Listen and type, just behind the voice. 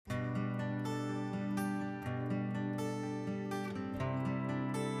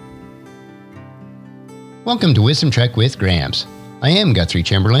Welcome to Wisdom Trek with Gramps. I am Guthrie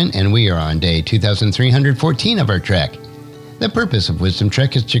Chamberlain, and we are on day 2314 of our trek. The purpose of Wisdom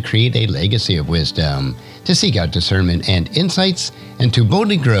Trek is to create a legacy of wisdom, to seek out discernment and insights, and to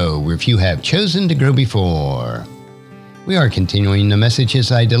boldly grow where few have chosen to grow before. We are continuing the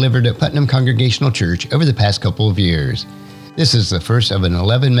messages I delivered at Putnam Congregational Church over the past couple of years. This is the first of an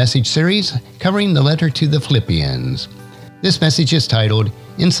 11-message series covering the letter to the Philippians. This message is titled,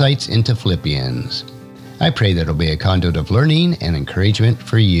 Insights into Philippians. I pray that it'll be a conduit of learning and encouragement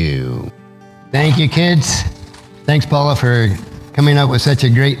for you. Thank you, kids. Thanks, Paula, for coming up with such a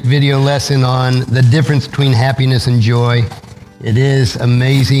great video lesson on the difference between happiness and joy. It is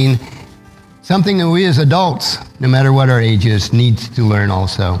amazing. Something that we as adults, no matter what our age is, needs to learn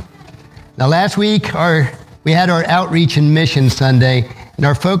also. Now, last week, we had our Outreach and Mission Sunday, and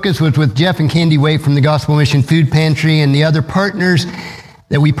our focus was with Jeff and Candy Waite from the Gospel Mission Food Pantry and the other partners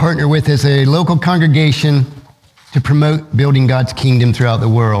that we partner with as a local congregation to promote building God's kingdom throughout the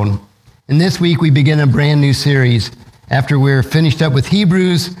world. And this week we begin a brand new series. After we're finished up with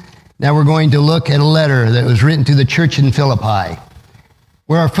Hebrews, now we're going to look at a letter that was written to the church in Philippi.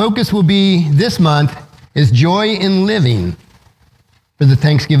 Where our focus will be this month is joy in living for the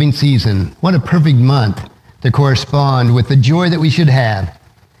Thanksgiving season. What a perfect month to correspond with the joy that we should have.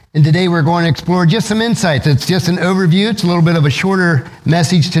 And today we're going to explore just some insights. It's just an overview. It's a little bit of a shorter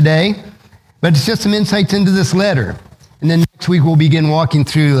message today, but it's just some insights into this letter. And then next week we'll begin walking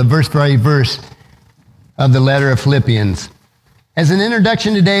through the verse by verse of the letter of Philippians. As an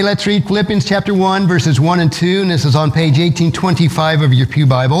introduction today, let's read Philippians chapter 1, verses 1 and 2, and this is on page 1825 of your pew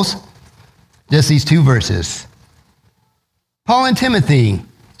Bibles. Just these two verses. Paul and Timothy,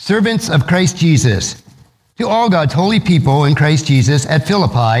 servants of Christ Jesus, to all God's holy people in Christ Jesus at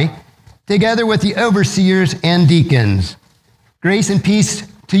Philippi, together with the overseers and deacons. Grace and peace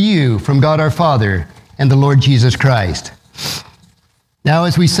to you from God our Father and the Lord Jesus Christ. Now,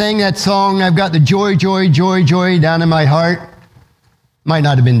 as we sang that song, I've got the joy, joy, joy, joy down in my heart. Might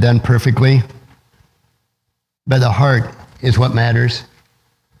not have been done perfectly, but the heart is what matters.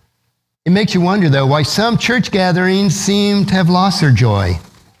 It makes you wonder, though, why some church gatherings seem to have lost their joy.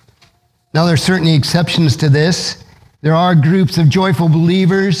 Now, there are certainly exceptions to this. There are groups of joyful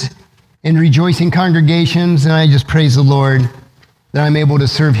believers and rejoicing congregations, and I just praise the Lord that I'm able to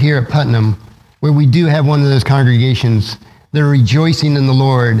serve here at Putnam, where we do have one of those congregations that are rejoicing in the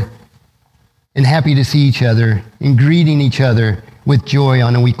Lord and happy to see each other and greeting each other with joy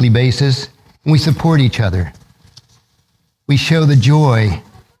on a weekly basis, and we support each other. We show the joy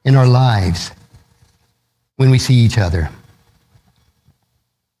in our lives when we see each other.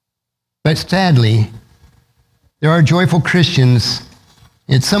 But sadly, there are joyful Christians,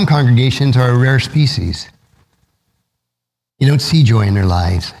 and some congregations are a rare species. You don't see joy in their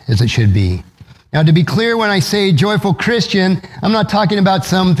lives as it should be. Now, to be clear, when I say joyful Christian, I'm not talking about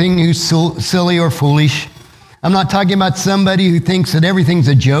something who's silly or foolish. I'm not talking about somebody who thinks that everything's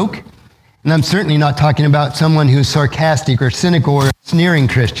a joke. And I'm certainly not talking about someone who's sarcastic or cynical or sneering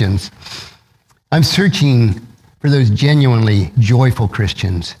Christians. I'm searching for those genuinely joyful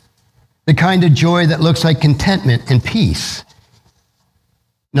Christians. The kind of joy that looks like contentment and peace,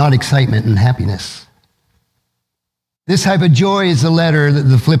 not excitement and happiness. This type of joy is the letter that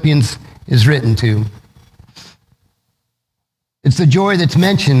the Philippians is written to. It's the joy that's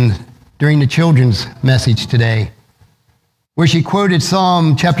mentioned during the children's message today, where she quoted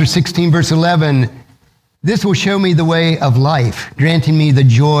Psalm chapter 16, verse 11, "This will show me the way of life, granting me the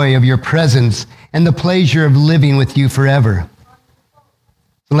joy of your presence and the pleasure of living with you forever."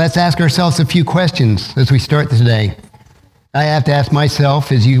 So let's ask ourselves a few questions as we start today. I have to ask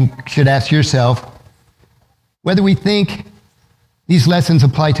myself, as you should ask yourself, whether we think these lessons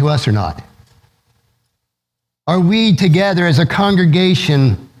apply to us or not. Are we together as a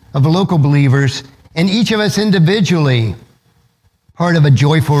congregation of local believers, and each of us individually, part of a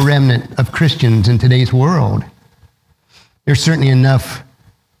joyful remnant of Christians in today's world? There's certainly enough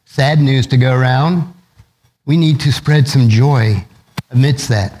sad news to go around. We need to spread some joy amidst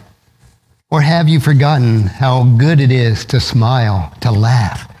that. Or have you forgotten how good it is to smile, to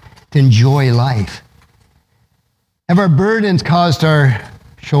laugh, to enjoy life? Have our burdens caused our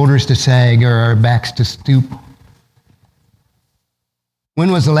shoulders to sag or our backs to stoop?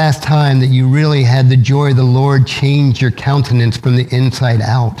 When was the last time that you really had the joy of the Lord change your countenance from the inside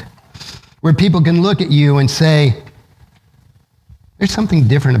out? Where people can look at you and say, there's something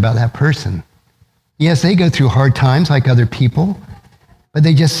different about that person. Yes, they go through hard times like other people, but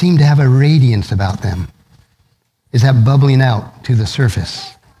they just seem to have a radiance about them. Is that bubbling out to the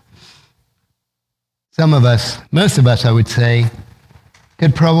surface? Some of us, most of us, I would say,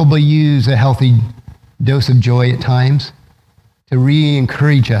 could probably use a healthy dose of joy at times to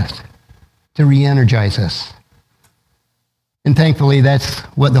re-encourage us, to re-energize us. And thankfully, that's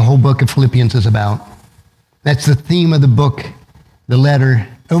what the whole book of Philippians is about. That's the theme of the book, the letter,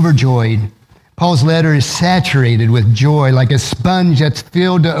 overjoyed. Paul's letter is saturated with joy, like a sponge that's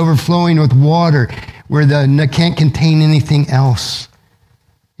filled to overflowing with water, where the can't contain anything else.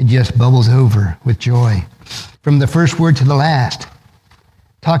 It just bubbles over with joy. From the first word to the last.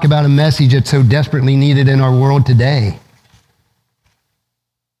 Talk about a message that's so desperately needed in our world today.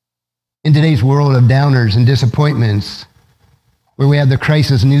 In today's world of downers and disappointments, where we have the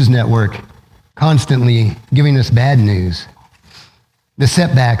Crisis News Network constantly giving us bad news, the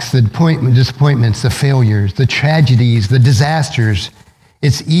setbacks, the disappointments, the failures, the tragedies, the disasters,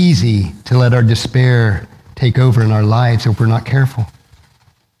 it's easy to let our despair take over in our lives if we're not careful.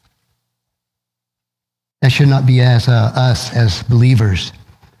 That should not be us as believers.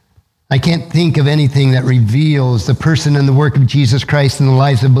 I can't think of anything that reveals the person and the work of Jesus Christ in the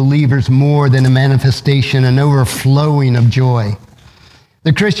lives of believers more than a manifestation, an overflowing of joy.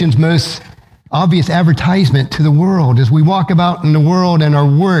 The Christian's most obvious advertisement to the world as we walk about in the world and our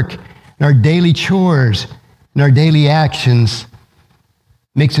work, and our daily chores, and our daily actions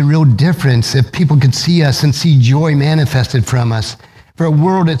makes a real difference if people could see us and see joy manifested from us. For a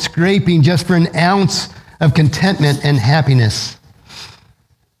world that's scraping just for an ounce of contentment and happiness.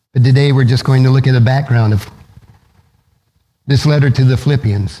 But today we're just going to look at the background of this letter to the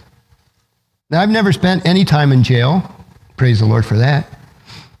Philippians. Now, I've never spent any time in jail. Praise the Lord for that.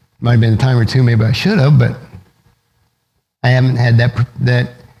 Might have been a time or two, maybe I should have, but I haven't had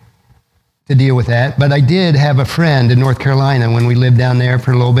that to deal with that. But I did have a friend in North Carolina when we lived down there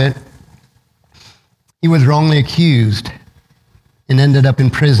for a little bit. He was wrongly accused and ended up in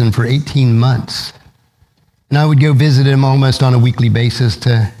prison for 18 months. And I would go visit him almost on a weekly basis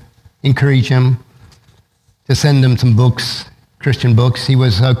to encourage him, to send him some books, Christian books. He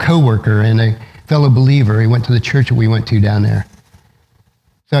was a co-worker and a fellow believer. He went to the church that we went to down there.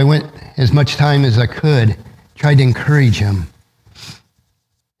 So I went as much time as I could, tried to encourage him.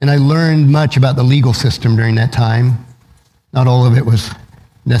 And I learned much about the legal system during that time. Not all of it was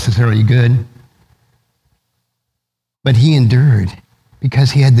necessarily good. But he endured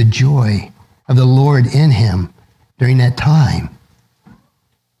because he had the joy of the Lord in him during that time.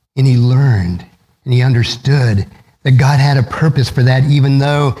 And he learned and he understood that God had a purpose for that, even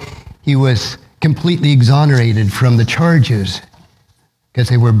though he was completely exonerated from the charges because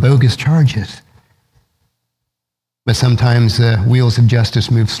they were bogus charges. But sometimes the wheels of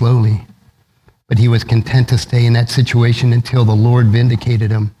justice move slowly. But he was content to stay in that situation until the Lord vindicated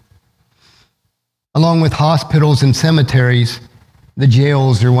him. Along with hospitals and cemeteries, the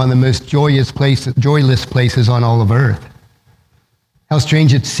jails are one of the most joyless places on all of earth. How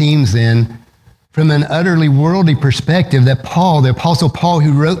strange it seems then, from an utterly worldly perspective, that Paul, the Apostle Paul,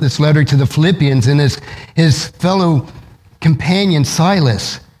 who wrote this letter to the Philippians, and his fellow companion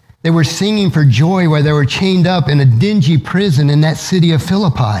Silas, they were singing for joy while they were chained up in a dingy prison in that city of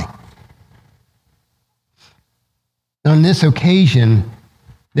Philippi. On this occasion,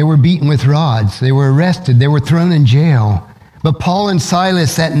 they were beaten with rods, they were arrested, they were thrown in jail. But Paul and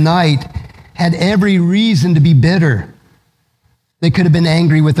Silas that night had every reason to be bitter. They could have been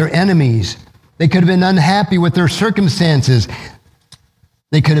angry with their enemies. They could have been unhappy with their circumstances.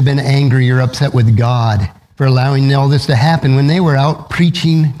 They could have been angry or upset with God for allowing all this to happen when they were out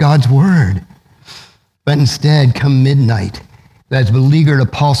preaching God's word. But instead, come midnight, that beleaguered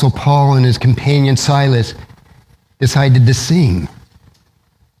Apostle Paul and his companion Silas decided to sing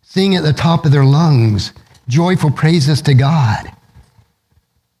at the top of their lungs, joyful praises to God.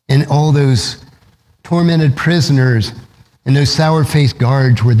 And all those tormented prisoners and those sour-faced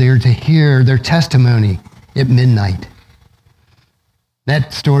guards were there to hear their testimony at midnight.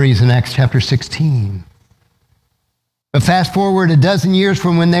 That story is in Acts chapter 16. But fast forward a dozen years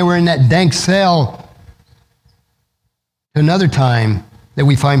from when they were in that dank cell to another time that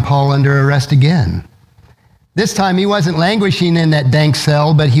we find Paul under arrest again. This time he wasn't languishing in that dank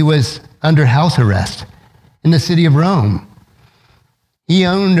cell, but he was under house arrest in the city of Rome. He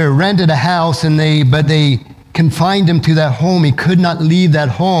owned or rented a house, but they confined him to that home. He could not leave that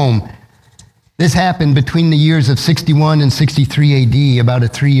home. This happened between the years of 61 and 63 AD, about a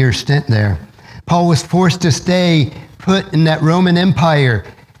 3-year stint there. Paul was forced to stay put in that Roman Empire,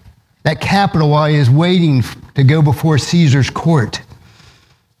 that capital, while he was waiting to go before Caesar's court.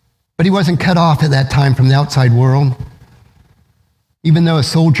 But he wasn't cut off at that time from the outside world, even though a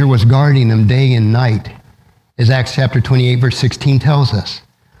soldier was guarding him day and night, as Acts chapter 28, verse 16 tells us.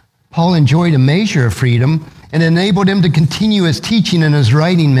 Paul enjoyed a measure of freedom and enabled him to continue his teaching and his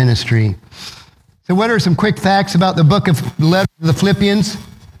writing ministry. So what are some quick facts about the book of the letter of the Philippians?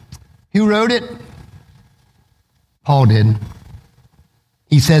 Who wrote it? Paul did.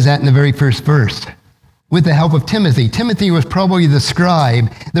 He says that in the very first verse. With the help of Timothy. Timothy was probably the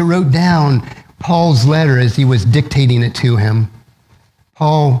scribe that wrote down Paul's letter as he was dictating it to him.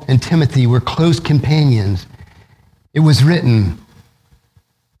 Paul and Timothy were close companions. It was written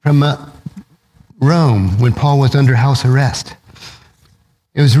from Rome when Paul was under house arrest.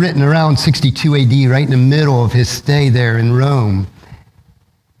 It was written around 62 AD, right in the middle of his stay there in Rome,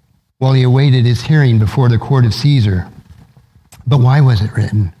 while he awaited his hearing before the court of Caesar. But why was it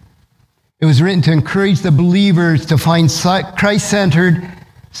written? It was written to encourage the believers to find Christ-centered,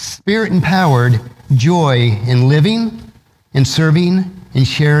 Spirit-empowered joy in living, in serving, in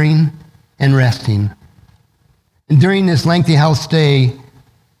sharing, and resting. And during this lengthy house stay,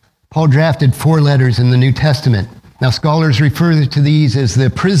 Paul drafted 4 letters in the New Testament. Now, scholars refer to these as the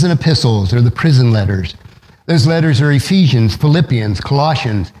prison epistles or the prison letters. Those letters are Ephesians, Philippians,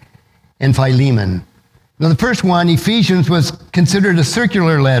 Colossians, and Philemon. Now, the first one, Ephesians, was considered a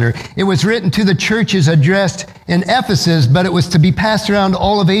circular letter. It was written to the churches addressed in Ephesus, but it was to be passed around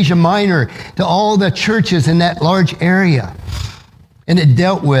all of Asia Minor to all the churches in that large area. And it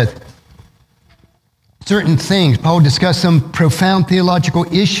dealt with certain things. Paul discussed some profound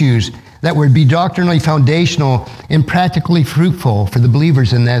theological issues that would be doctrinally foundational and practically fruitful for the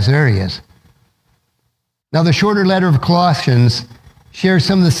believers in those areas. Now, the shorter letter of Colossians shares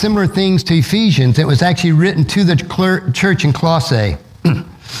some of the similar things to Ephesians. It was actually written to the church in Colossae. And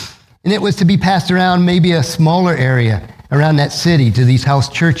it was to be passed around maybe a smaller area around that city to these house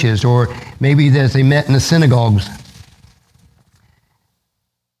churches, or maybe as they met in the synagogues.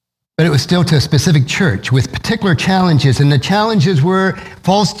 But it was still to a specific church with particular challenges. And the challenges were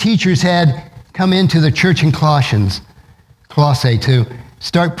false teachers had come into the church in Colossae to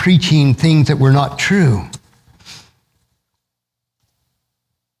start preaching things that were not true.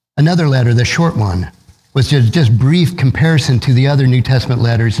 Another letter, the short one, was just brief comparison to the other New Testament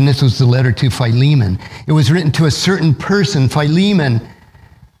letters, and this was the letter to Philemon. It was written to a certain person, Philemon,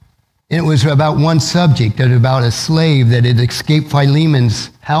 and it was about one subject, about a slave that had escaped Philemon's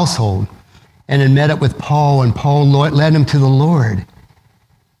household and had met up with Paul, and Paul led him to the Lord.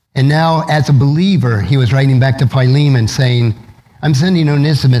 And now, as a believer, he was writing back to Philemon saying, I'm sending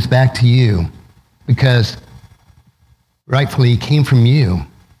Onesimus back to you because rightfully he came from you.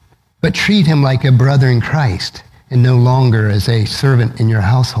 But treat him like a brother in Christ and no longer as a servant in your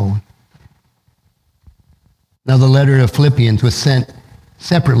household. Now, the letter of Philippians was sent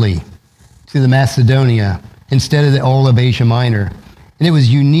separately to the Macedonia instead of all of Asia Minor. And it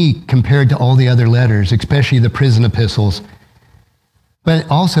was unique compared to all the other letters, especially the prison epistles. But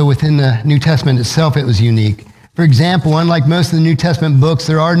also within the New Testament itself, it was unique. For example, unlike most of the New Testament books,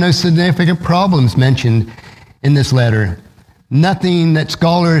 there are no significant problems mentioned in this letter. Nothing that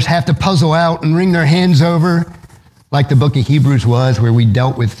scholars have to puzzle out and wring their hands over, like the book of Hebrews was, where we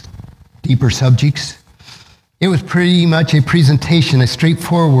dealt with deeper subjects. It was pretty much a presentation, a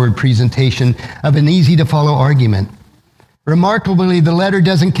straightforward presentation of an easy-to-follow argument. Remarkably, the letter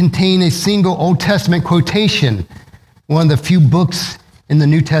doesn't contain a single Old Testament quotation, one of the few books in the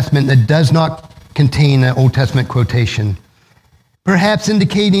New Testament that does not contain an Old Testament quotation, perhaps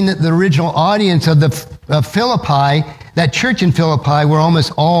indicating that the original audience of Philippi, that church in Philippi, were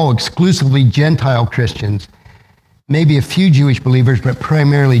almost all exclusively Gentile Christians. Maybe a few Jewish believers, but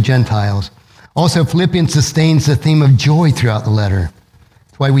primarily Gentiles. Also, Philippians sustains the theme of joy throughout the letter.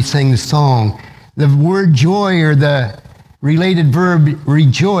 That's why we sang the song. The word joy, or the related verb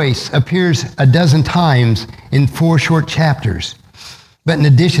rejoice, appears a dozen times in 4 short chapters. But in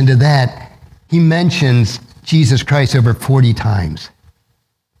addition to that, he mentions Jesus Christ over 40 times.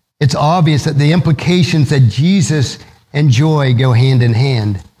 It's obvious that the implications that Jesus and joy go hand in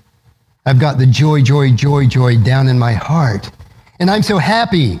hand. I've got the joy, joy, joy, joy down in my heart. And I'm so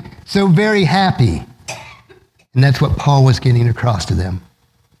happy, so very happy. And that's what Paul was getting across to them.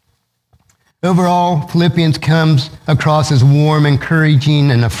 Overall, Philippians comes across as warm,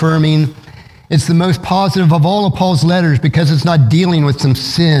 encouraging, and affirming. It's the most positive of all of Paul's letters because it's not dealing with some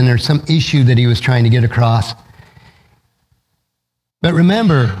sin or some issue that he was trying to get across. But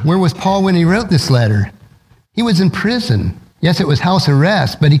remember, where was Paul when he wrote this letter? He was in prison. Yes, it was house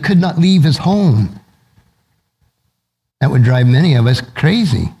arrest, but he could not leave his home. That would drive many of us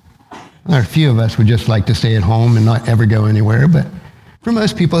crazy. Well, a few of us would just like to stay at home and not ever go anywhere, but for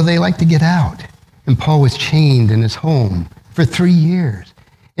most people, they like to get out. And Paul was chained in his home for 3 years.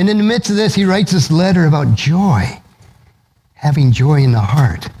 And in the midst of this, he writes this letter about joy, having joy in the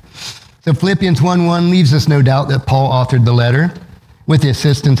heart. So Philippians 1:1 leaves us no doubt that Paul authored the letter. with the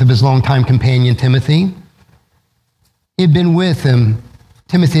assistance of his longtime companion, Timothy. He had been with him.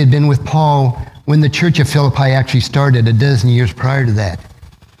 Timothy had been with Paul when the church of Philippi actually started a dozen years prior to that.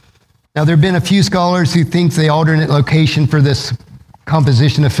 Now, there have been a few scholars who think the alternate location for this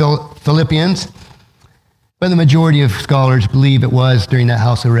composition of Philippians, but the majority of scholars believe it was during that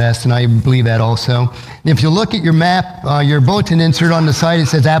house arrest, and I believe that also. And if you look at your map, your bulletin insert on the side, it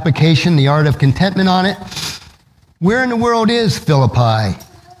says application, the art of contentment on it. Where in the world is Philippi?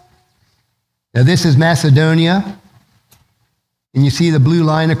 Now, this is Macedonia, and you see the blue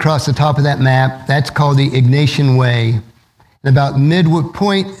line across the top of that map. That's called the Ignatian Way. And about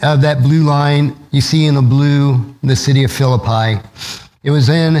midpoint of that blue line, you see in the blue the city of Philippi. It was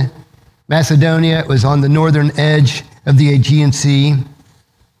in Macedonia. It was on the northern edge of the Aegean Sea.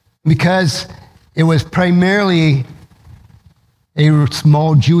 Because it was primarily a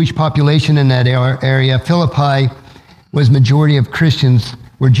small Jewish population in that area, Philippi was majority of Christians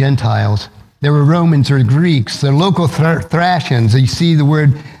were Gentiles. There were Romans or Greeks, the local Thracians. You see the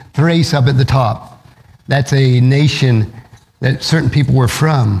word Thrace up at the top. That's a nation that certain people were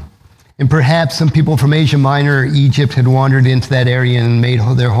from. And perhaps some people from Asia Minor or Egypt had wandered into that area and made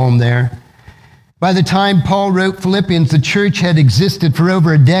their home there. By the time Paul wrote Philippians, the church had existed for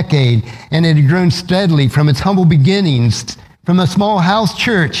over a decade, and it had grown steadily from its humble beginnings, from a small house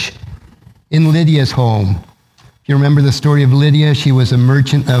church in Lydia's home. If you remember the story of Lydia, she was a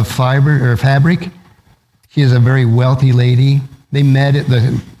merchant of fabric. She is a very wealthy lady. They met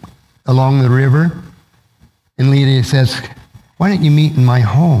along the river, and Lydia says, "Why don't you meet in my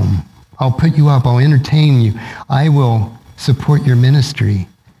home? I'll put you up, I'll entertain you. I will support your ministry."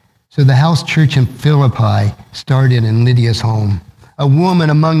 So the house church in Philippi started in Lydia's home, a woman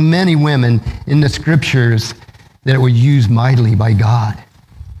among many women in the scriptures that were used mightily by God.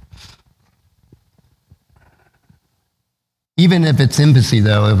 Even if its embassy,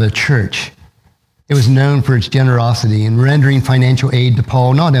 though, of a church, it was known for its generosity in rendering financial aid to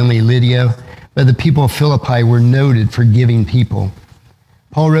Paul. Not only Lydia, but the people of Philippi were noted for giving people.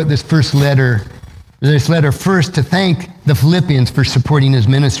 Paul wrote this letter first to thank the Philippians for supporting his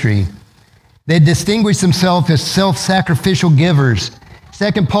ministry. They distinguished themselves as self-sacrificial givers.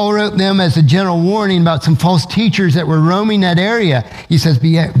 Second, Paul wrote them as a general warning about some false teachers that were roaming that area. He says,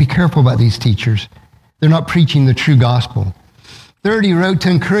 be careful about these teachers. They're not preaching the true gospel. Third, he wrote to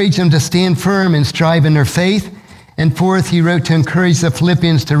encourage them to stand firm and strive in their faith. And fourth, he wrote to encourage the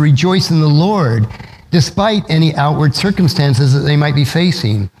Philippians to rejoice in the Lord despite any outward circumstances that they might be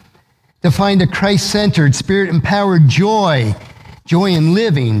facing. To find a Christ-centered, Spirit-empowered joy in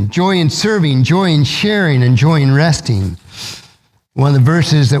living, joy in serving, joy in sharing, and joy in resting. One of the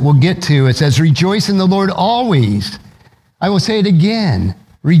verses that we'll get to, it says, "Rejoice in the Lord always." I will say it again,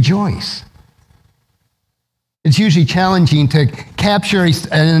 rejoice. It's usually challenging to capture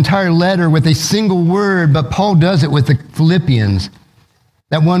an entire letter with a single word, but Paul does it with the Philippians.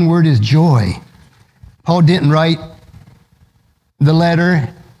 That one word is joy. Paul didn't write the letter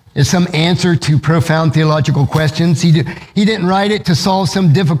as some answer to profound theological questions. He didn't write it to solve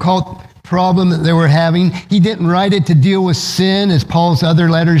some difficult problem that they were having. He didn't write it to deal with sin, as Paul's other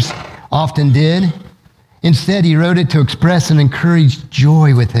letters often did. Instead, he wrote it to express and encourage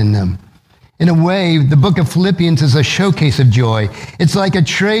joy within them. In a way, the book of Philippians is a showcase of joy. It's like a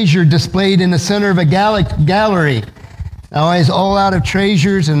treasure displayed in the center of a gallery. Now, it's all out of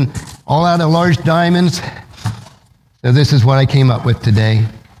treasures and all out of large diamonds. So this is what I came up with today.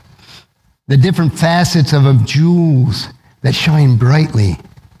 The different facets of jewels that shine brightly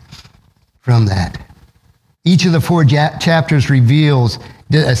from that. Each of the four chapters reveals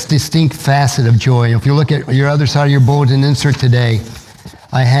a distinct facet of joy. If you look at your other side of your bulletin insert today,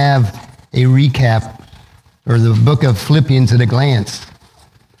 I have a recap, or the book of Philippians at a glance.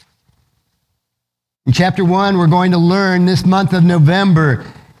 In chapter 1, we're going to learn this month of November,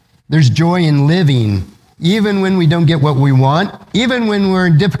 there's joy in living, even when we don't get what we want, even when we're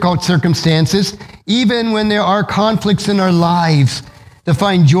in difficult circumstances, even when there are conflicts in our lives. To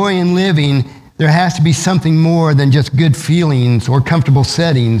find joy in living, there has to be something more than just good feelings or comfortable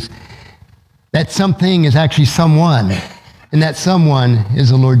settings. That something is actually someone. And that someone is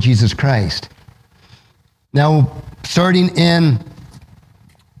the Lord Jesus Christ. Now, starting in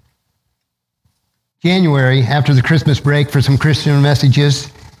January, after the Christmas break for some Christian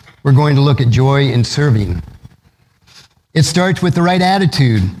messages, we're going to look at joy in serving. It starts with the right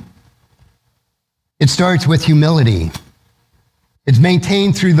attitude. It starts with humility. It's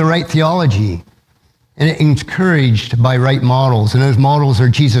maintained through the right theology. And it's encouraged by right models. And those models are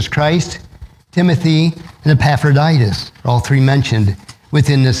Jesus Christ, Timothy, and Epaphroditus, all three mentioned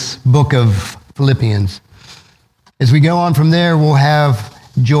within this book of Philippians. As we go on from there, we'll have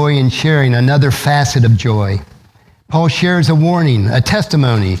joy in sharing, another facet of joy. Paul shares a warning, a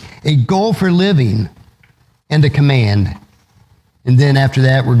testimony, a goal for living, and a command. And then after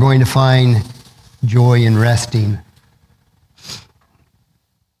that, we're going to find joy in resting.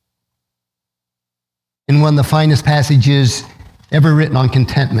 In one of the finest passages ever written on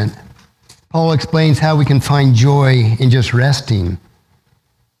contentment, Paul explains how we can find joy in just resting.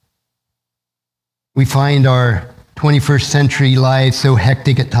 We find our 21st century lives so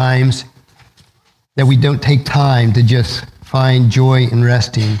hectic at times that we don't take time to just find joy in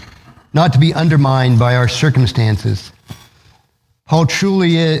resting, not to be undermined by our circumstances.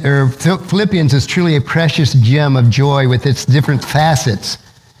 Philippians is truly a precious gem of joy with its different facets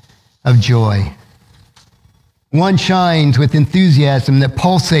of joy. One shines with enthusiasm that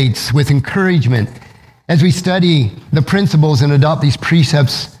pulsates with encouragement. As we study the principles and adopt these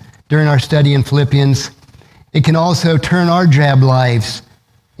precepts during our study in Philippians, it can also turn our drab lives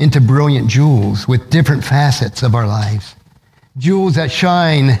into brilliant jewels with different facets of our lives. Jewels that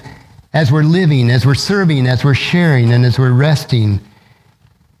shine as we're living, as we're serving, as we're sharing, and as we're resting.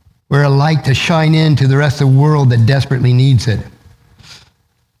 We're a light to shine into the rest of the world that desperately needs it.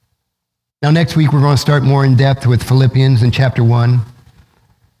 Now, next week, we're going to start more in depth with Philippians in chapter 1.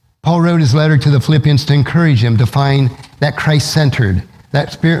 Paul wrote his letter to the Philippians to encourage them to find that Christ-centered,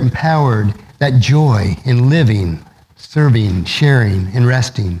 that Spirit-empowered, that joy in living, serving, sharing, and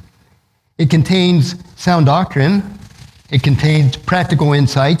resting. It contains sound doctrine. It contains practical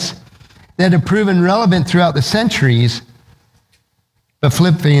insights that have proven relevant throughout the centuries. But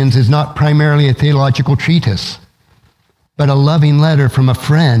Philippians is not primarily a theological treatise, but a loving letter from a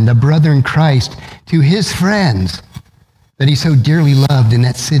friend, a brother in Christ, to his friends that he so dearly loved in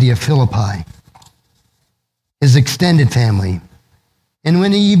that city of Philippi, his extended family. And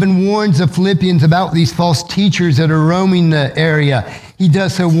when he even warns the Philippians about these false teachers that are roaming the area, he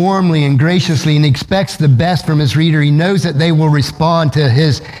does so warmly and graciously and expects the best from his reader. He knows that they will respond to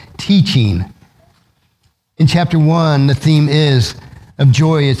his teaching. In chapter 1, the theme of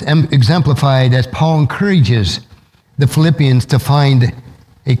joy is exemplified as Paul encourages the Philippians to find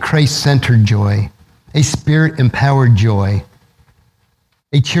a Christ-centered joy, a Spirit-empowered joy,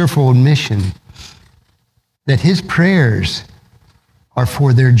 a cheerful admission that his prayers are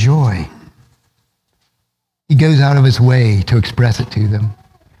for their joy. He goes out of his way to express it to them.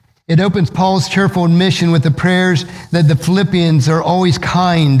 It opens Paul's cheerful admission with the prayers that the Philippians are always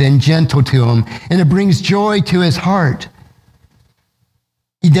kind and gentle to him, and it brings joy to his heart.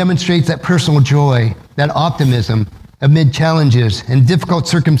 He demonstrates that personal joy, that optimism amid challenges and difficult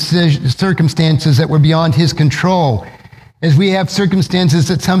circumstances that were beyond his control. As we have circumstances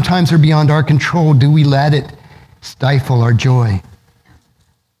that sometimes are beyond our control, do we let it stifle our joy?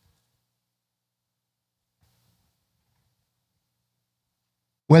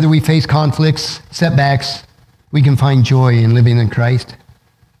 Whether we face conflicts, setbacks, we can find joy in living in Christ.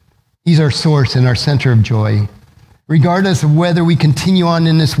 He's our source and our center of joy. Regardless of whether we continue on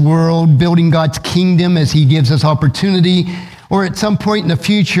in this world, building God's kingdom as he gives us opportunity, or at some point in the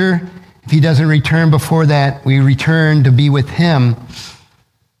future, if he doesn't return before that, we return to be with him.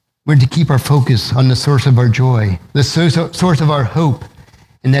 We're to keep our focus on the source of our joy, the source of our hope,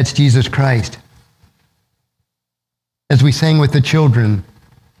 and that's Jesus Christ. As we sang with the children,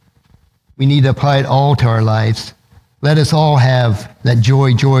 we need to apply it all to our lives. Let us all have that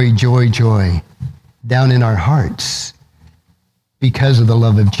joy, joy, joy, joy down in our hearts because of the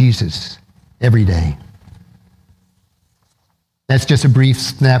love of Jesus every day. That's just a brief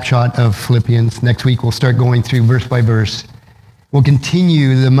snapshot of Philippians. Next week, we'll start going through verse by verse. We'll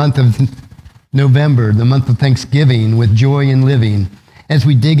continue the month of November, the month of Thanksgiving, with joy in living as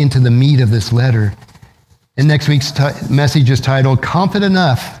we dig into the meat of this letter. And next week's message is titled, Confident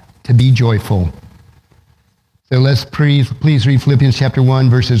Enough to Be Joyful. So let's please read Philippians chapter 1,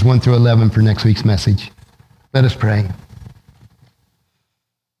 verses 1 through 11 for next week's message. Let us pray.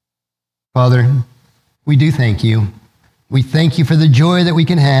 Father, we do thank you. We thank you for the joy that we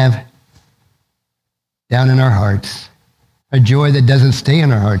can have down in our hearts. A joy that doesn't stay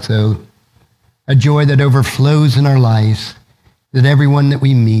in our hearts, though. A joy that overflows in our lives, that everyone that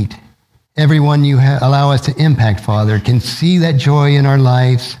we meet, everyone you allow us to impact, Father, can see that joy in our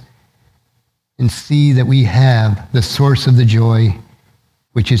lives and see that we have the source of the joy,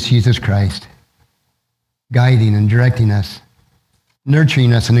 which is Jesus Christ, guiding and directing us,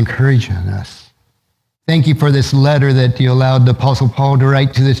 nurturing us and encouraging us. Thank you for this letter that you allowed the Apostle Paul to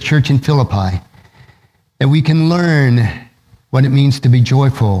write to this church in Philippi, that we can learn what it means to be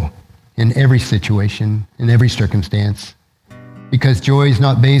joyful in every situation, in every circumstance, because joy is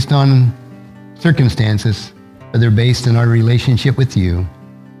not based on circumstances, but they're based in our relationship with you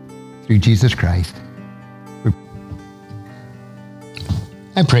through Jesus Christ.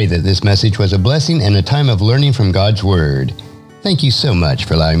 I pray that this message was a blessing and a time of learning from God's Word. Thank you so much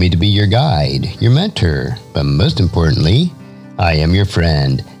for allowing me to be your guide, your mentor, but most importantly, I am your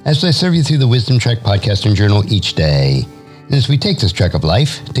friend as I serve you through the Wisdom Trek podcast and journal each day. And as we take this trek of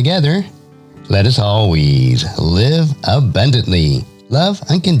life together, let us always live abundantly, love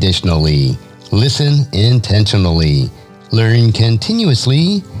unconditionally, listen intentionally, learn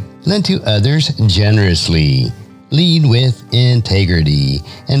continuously, lend to others generously, lead with integrity,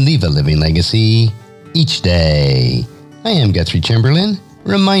 and leave a living legacy each day. I am Guthrie Chamberlain,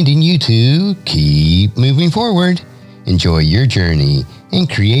 reminding you to keep moving forward, enjoy your journey, and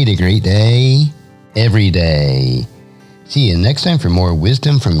create a great day every day. See you next time for more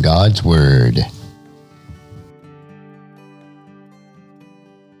wisdom from God's Word.